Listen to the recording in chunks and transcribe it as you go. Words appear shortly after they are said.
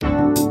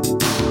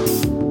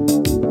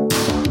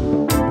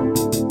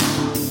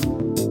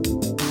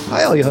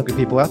Hello, you hungry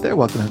people out there.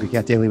 Welcome to Hungry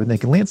Cat Daily with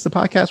Nick and Lance, the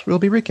podcast where we'll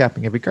be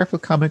recapping every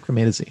Garfield comic from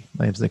A to Z.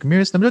 My name is Nick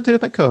Ramirez, and I'm joined today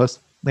with my co-host,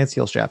 Lance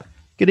Heelstrap.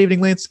 Good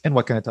evening, Lance, and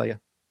what can I tell you?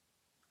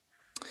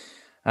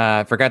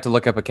 I forgot to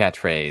look up a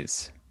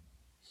catchphrase.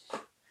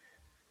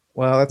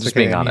 Well, that's just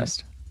okay. being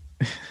honest.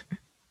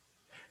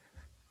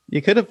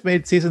 You could have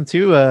made season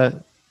 2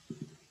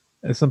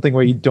 something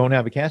where you don't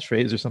have a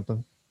catchphrase or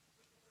something.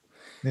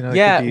 You know,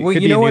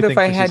 what? If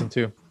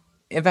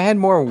I had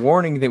more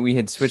warning that we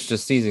had switched to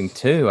season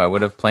 2, I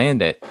would have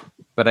planned it.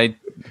 But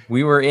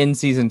we were in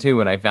season 2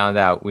 when I found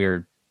out we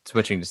were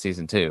switching to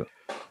season 2.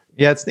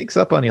 Yeah, it sneaks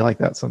up on you like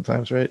that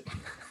sometimes, right?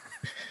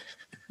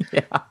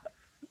 Yeah,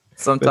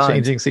 sometimes. The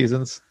changing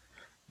seasons.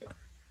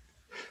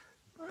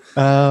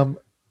 Yeah,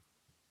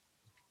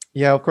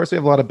 of course we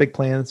have a lot of big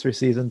plans for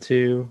season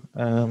 2.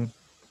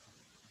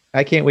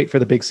 I can't wait for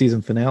the big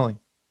season finale.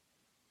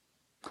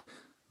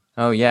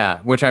 Oh yeah,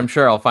 which I'm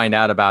sure I'll find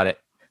out about it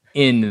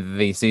in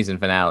the season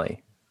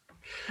finale.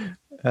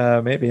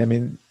 Maybe. I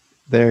mean,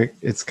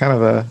 that's kind of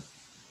the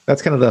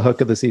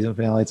hook of the season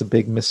finale. It's a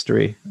big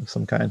mystery of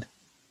some kind,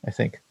 I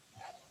think.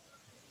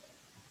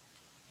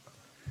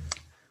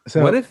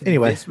 So what if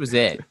anyway, this was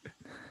it?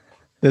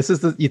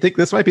 You think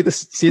this might be the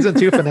season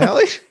 2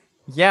 finale?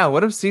 Yeah,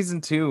 what if season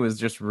 2 was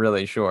just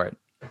really short?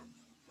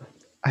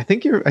 I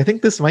think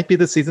this might be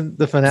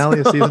the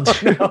finale of season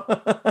 2.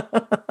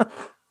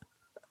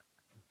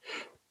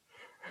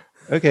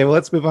 Okay, well,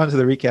 let's move on to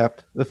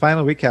the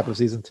final recap of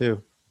season 2.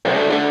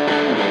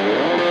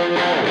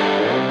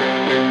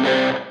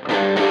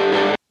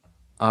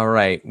 All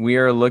right, we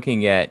are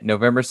looking at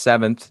November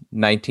 7th,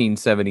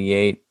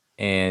 1978,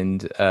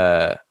 and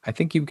I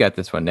think you've got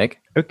this one,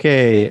 Nick.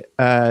 Okay,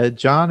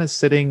 John is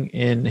sitting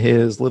in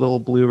his little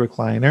blue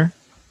recliner.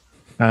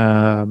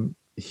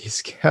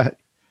 He's got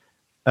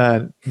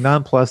a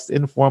nonplussed,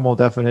 informal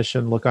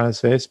definition look on his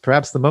face,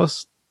 perhaps the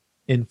most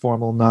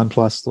informal,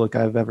 nonplussed look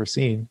I've ever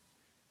seen.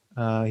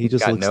 He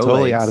just looks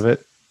totally out of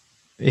it.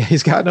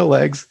 He's got no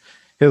legs.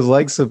 His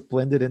legs have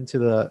blended into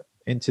the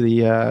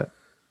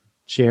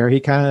chair. He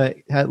kind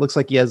of looks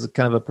like he has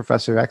kind of a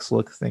Professor X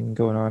look thing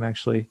going on,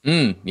 actually.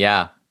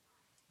 Yeah.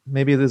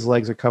 Maybe his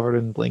legs are covered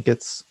in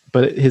blankets,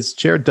 but his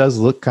chair does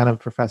look kind of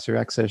Professor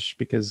X-ish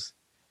because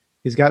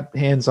he's got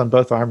hands on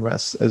both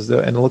armrests,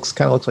 and it looks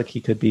like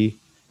he could be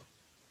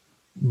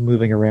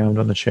moving around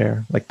on the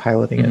chair, like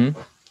piloting it.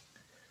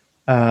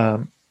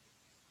 From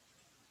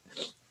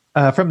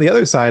the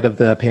other side of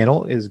the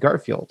panel is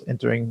Garfield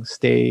entering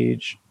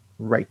stage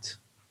right,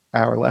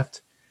 our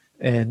left,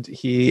 and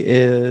he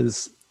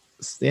is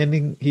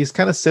standing. He's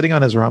kind of sitting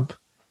on his rump,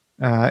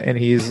 and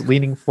he's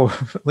leaning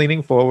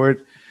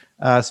forward,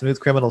 smooth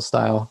criminal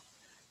style,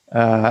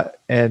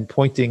 and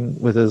pointing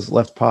with his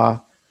left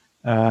paw.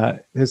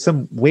 There's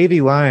some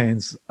wavy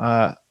lines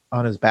on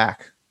his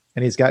back,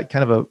 and he's got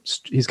kind of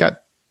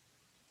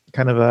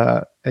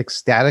a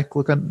ecstatic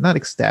look on. Not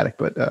ecstatic,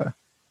 but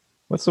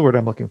what's the word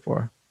I'm looking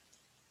for?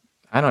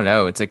 I don't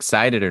know. It's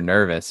excited or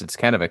nervous. It's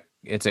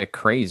a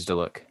crazed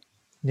look.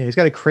 Yeah, he's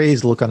got a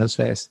crazed look on his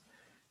face.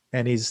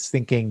 And he's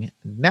thinking,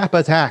 nap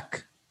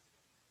attack.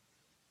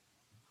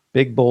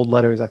 Big bold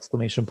letters,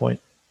 exclamation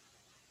point.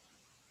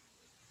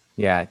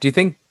 Yeah. Do you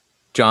think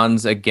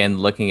John's again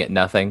looking at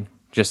nothing?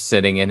 Just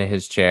sitting in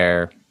his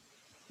chair,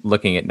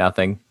 looking at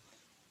nothing?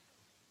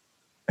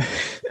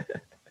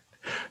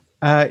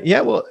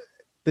 Yeah, well,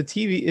 the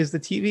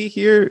TV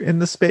here in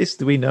the space?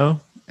 Do we know?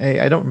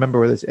 I don't remember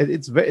where this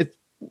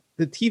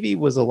the TV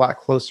was a lot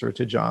closer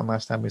to John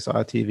last time we saw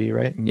a TV,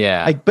 right?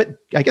 Yeah. But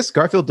I guess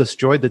Garfield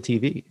destroyed the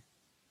TV.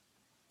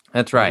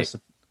 That's right. Just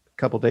a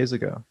couple days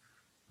ago.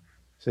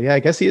 So yeah, I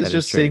guess he is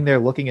just sitting there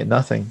looking at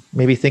nothing,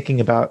 maybe thinking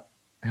about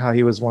how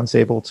he was once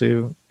able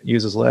to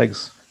use his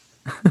legs.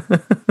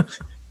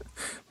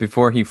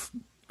 Before he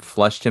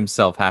flushed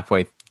himself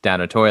halfway down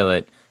a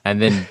toilet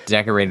and then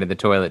decorated the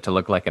toilet to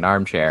look like an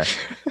armchair.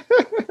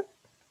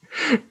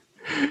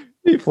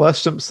 He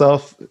flushed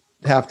himself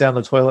half down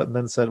the toilet and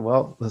then said,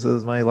 well, this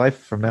is my life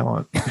from now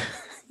on.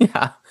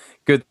 Yeah.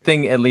 Good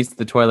thing at least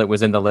the toilet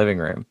was in the living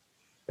room.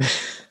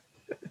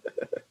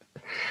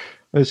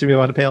 Should we move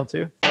on to panel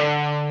 2?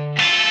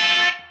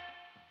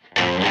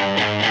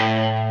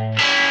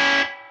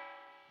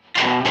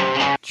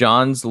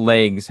 John's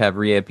legs have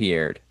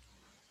reappeared.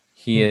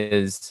 He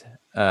is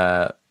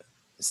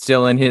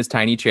still in his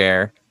tiny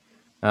chair.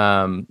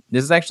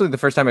 This is actually the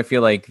first time I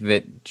feel like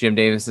that Jim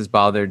Davis has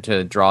bothered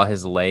to draw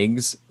his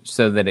legs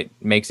so that it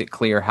makes it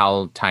clear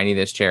how tiny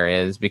this chair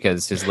is,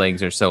 because his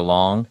legs are so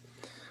long.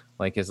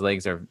 Like, his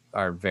legs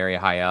are very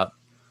high up.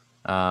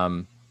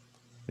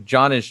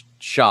 John is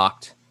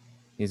shocked.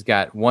 He's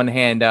got one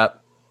hand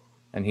up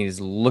and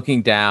he's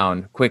looking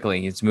down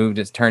quickly. He's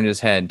turned his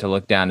head to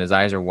look down. His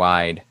eyes are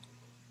wide,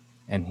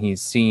 and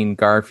he's seen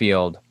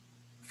Garfield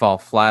fall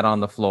flat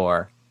on the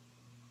floor.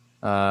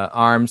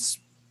 Arms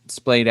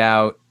splayed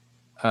out,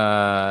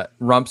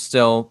 rump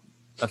still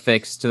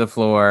affixed to the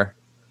floor,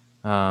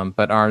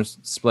 but arms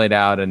splayed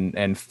out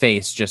and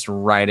face just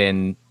right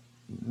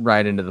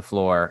into the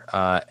floor.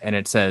 And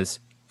it says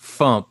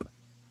 "Fump"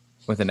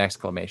 with an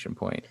exclamation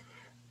point.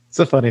 It's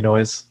a funny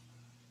noise.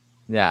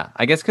 Yeah,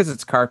 I guess because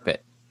it's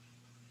carpet.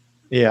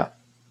 Yeah.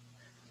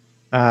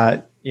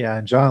 Yeah,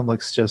 and John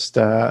looks just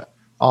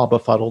all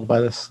befuddled by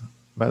this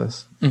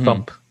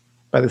thump,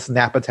 by this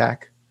nap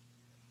attack.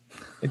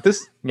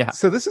 This Yeah.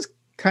 So this is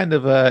kind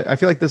of I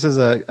feel like this is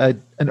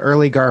an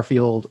early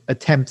Garfield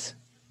attempt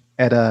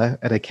at a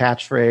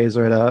catchphrase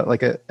or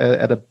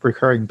at a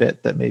recurring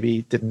bit that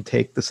maybe didn't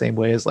take the same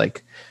way as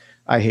like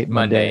I hate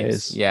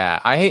Mondays. Yeah,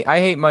 I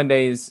hate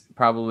Mondays.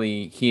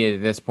 Probably he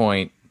at this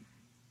point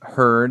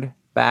heard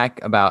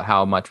back about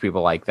how much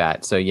people like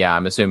that. So yeah,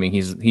 I'm assuming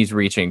he's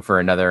reaching for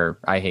another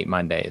I hate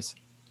Mondays.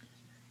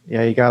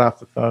 Yeah, he got off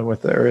the phone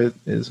with her.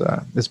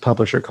 His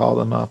publisher called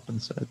him up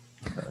and said,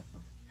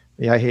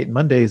 "Yeah, I hate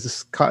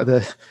Mondays.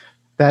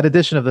 That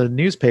edition of the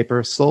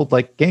newspaper sold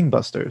like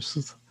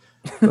gangbusters."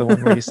 The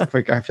one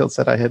where Garfield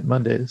said, "I hate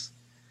Mondays,"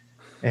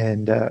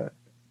 and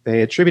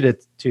they attributed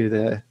it to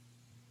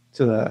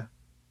the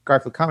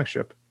Garfield comic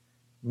strip.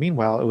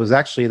 Meanwhile, it was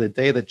actually the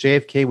day that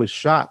JFK was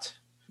shot.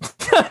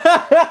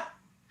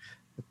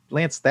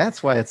 Lance,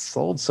 that's why it's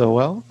sold so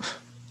well.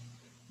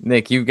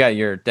 Nick, you've got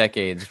your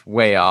decades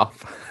way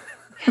off.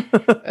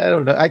 I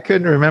don't know. I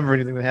couldn't remember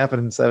anything that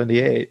happened in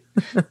 '78.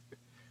 Yeah,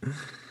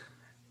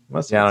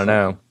 I don't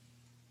know.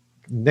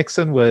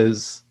 Nixon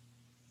was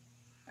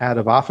out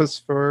of office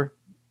for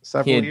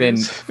several years. He had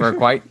been for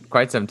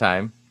quite some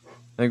time.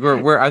 I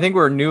think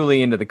we're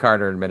newly into the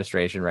Carter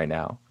administration right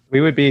now. We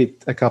would be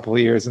a couple of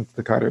years into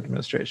the Carter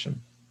administration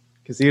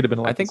because he would have been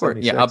elected. I think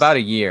we're about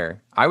a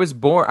year. I was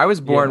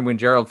born when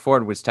Gerald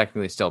Ford was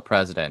technically still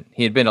president.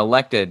 He had been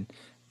elected.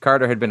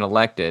 Carter had been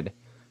elected,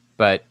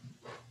 but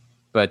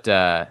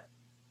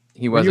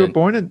he wasn't. You were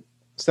born in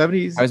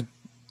 '70s. I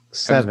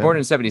was born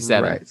in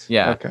 '77. Right.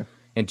 Yeah. Okay.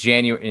 In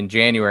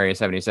January of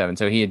 '77.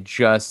 So he had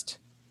just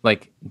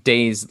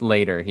days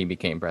later he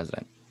became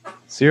president.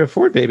 So you're a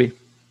Ford baby.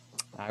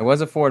 I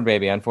was a Ford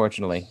baby,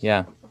 unfortunately.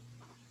 Yeah.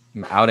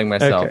 I'm outing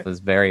myself as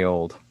very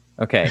old.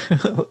 Okay.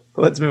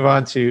 Let's move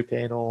on to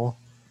panel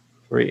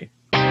 3.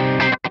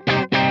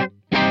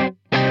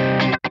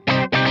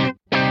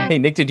 Hey,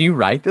 Nick, did you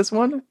write this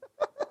one?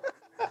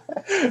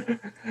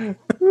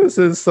 This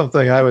is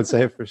something I would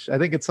say for sure. I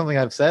think it's something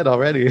I've said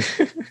already.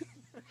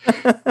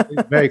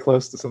 It's very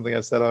close to something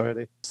I've said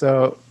already.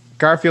 So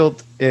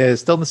Garfield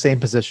is still in the same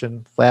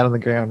position, flat on the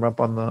ground, rump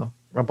on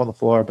the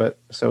floor, but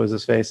so is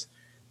his face.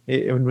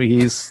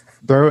 He's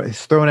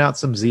throwing out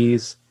some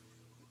Z's.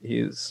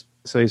 He's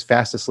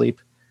fast asleep,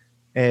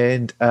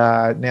 and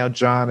now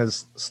John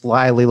is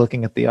slyly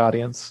looking at the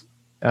audience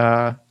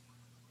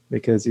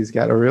because he's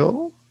got a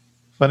real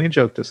funny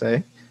joke to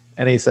say,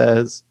 and he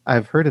says,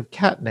 "I've heard of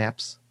cat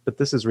naps, but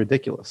this is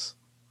ridiculous."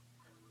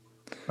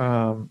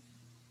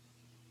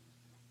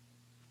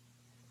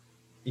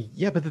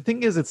 Yeah, but the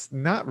thing is, it's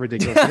not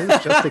ridiculous. It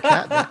is just a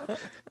cat nap.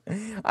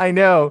 I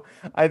know.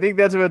 I think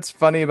that's what's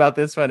funny about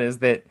this one is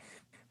that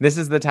this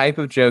is the type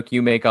of joke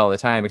you make all the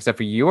time, except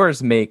for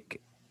yours make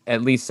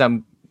at least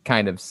some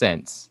kind of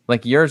sense.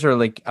 Like yours are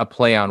like a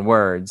play on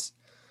words.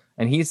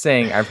 And he's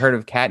saying, I've heard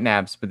of cat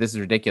naps, but this is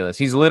ridiculous.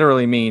 He's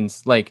literally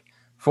means like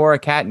for a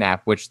cat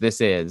nap, which this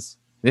is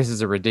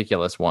a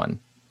ridiculous one.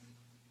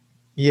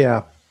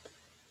 Yeah.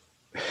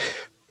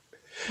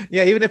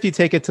 Yeah, even if you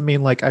take it to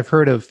mean like I've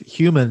heard of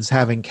humans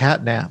having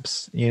cat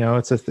naps,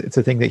 it's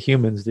a thing that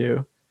humans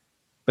do.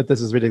 But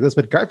this is ridiculous.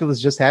 But Garfield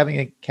is just having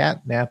a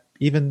cat nap,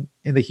 even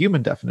in the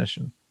human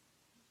definition.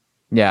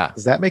 Yeah.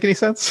 Does that make any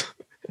sense?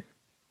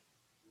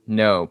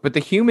 No, but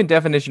the human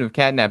definition of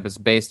catnap is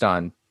based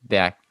on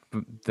the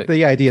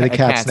idea of the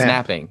cat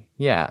snapping.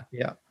 Yeah.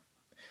 Yeah.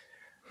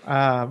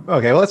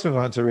 Okay, well, let's move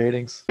on to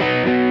ratings.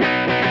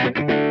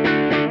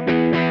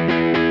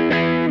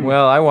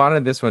 Well, I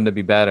wanted this one to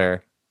be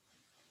better.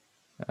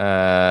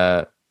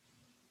 I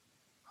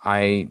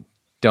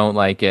don't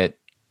like it.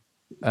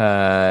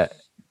 At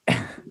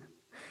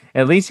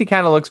least he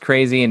kind of looks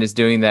crazy and is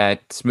doing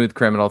that smooth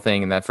criminal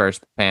thing in that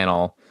first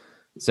panel.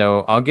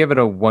 So I'll give it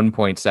a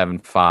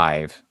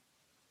 1.75.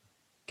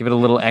 Give it a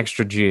little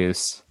extra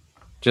juice,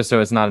 just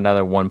so it's not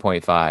another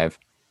 1.5.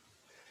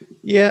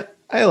 Yeah,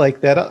 I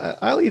like that.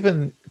 I'll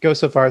even go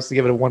so far as to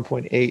give it a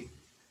 1.8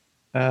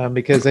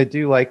 because I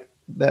do like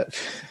that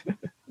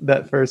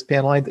that first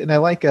panel, and I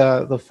like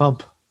the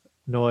thump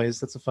noise.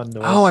 That's a fun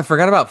noise. Oh, I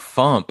forgot about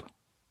thump.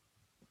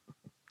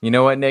 You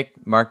know what, Nick?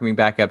 Mark me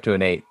back up to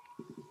an 8.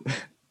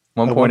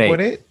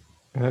 1.8.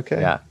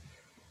 Okay. Yeah.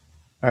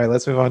 All right,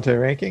 let's move on to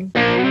ranking.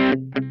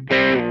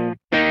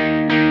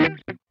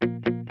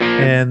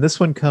 And this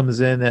one comes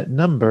in at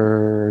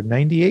number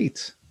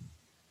 98.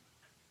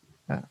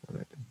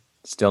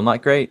 Still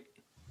not great.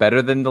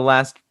 Better than the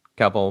last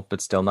couple, but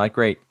still not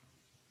great.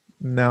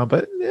 No,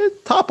 but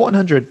top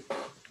 100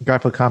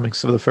 Garfield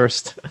comics of the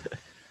first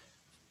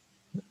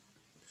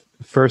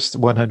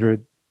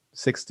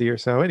 160 or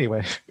so.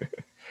 Anyway,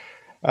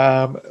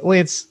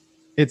 Lance,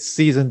 it's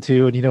season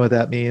 2, and you know what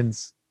that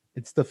means.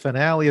 It's the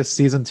finale of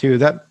season 2.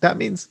 That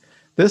means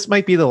this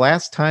might be the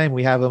last time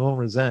we have a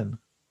Moment Zen.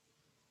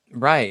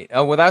 Right.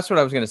 Oh, well, that's what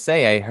I was going to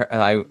say.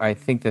 I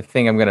think the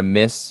thing I'm going to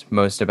miss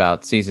most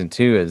about season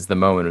 2 is the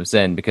moment of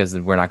Zen, because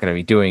we're not going to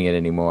be doing it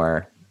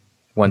anymore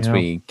once Yeah.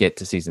 we get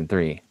to season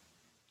 3.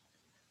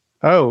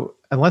 Oh,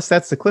 unless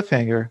that's the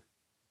cliffhanger.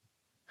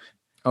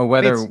 Oh,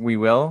 whether It's- we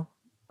will?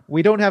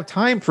 We don't have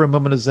time for a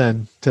moment of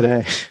Zen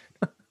today.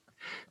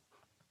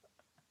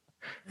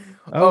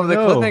 Oh, the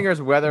no. cliffhanger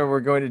is whether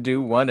we're going to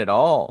do one at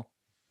all.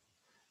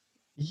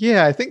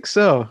 Yeah, I think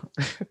so.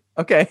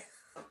 Okay.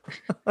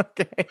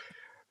 Okay.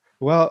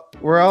 Well,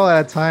 we're all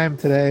out of time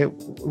today.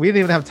 We didn't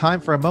even have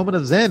time for a moment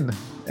of Zen,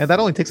 and that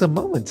only takes a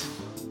moment.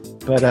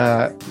 But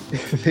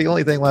the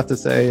only thing left to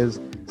say is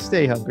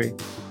stay hungry.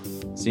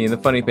 See you in the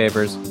funny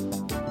papers.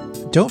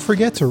 Don't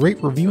forget to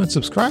rate, review, and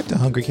subscribe to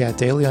Hungry Cat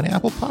Daily on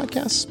Apple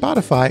Podcasts,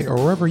 Spotify, or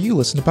wherever you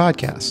listen to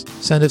podcasts.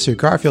 Send us your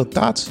Garfield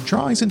thoughts,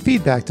 drawings, and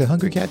feedback to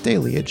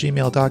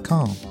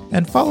hungrycatdaily@gmail.com.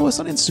 And follow us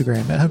on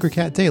Instagram at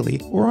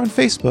hungrycatdaily or on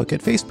Facebook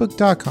at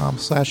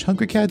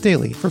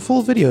facebook.com/hungrycatdaily for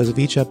full videos of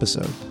each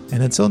episode.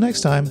 And until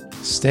next time,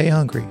 stay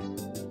hungry.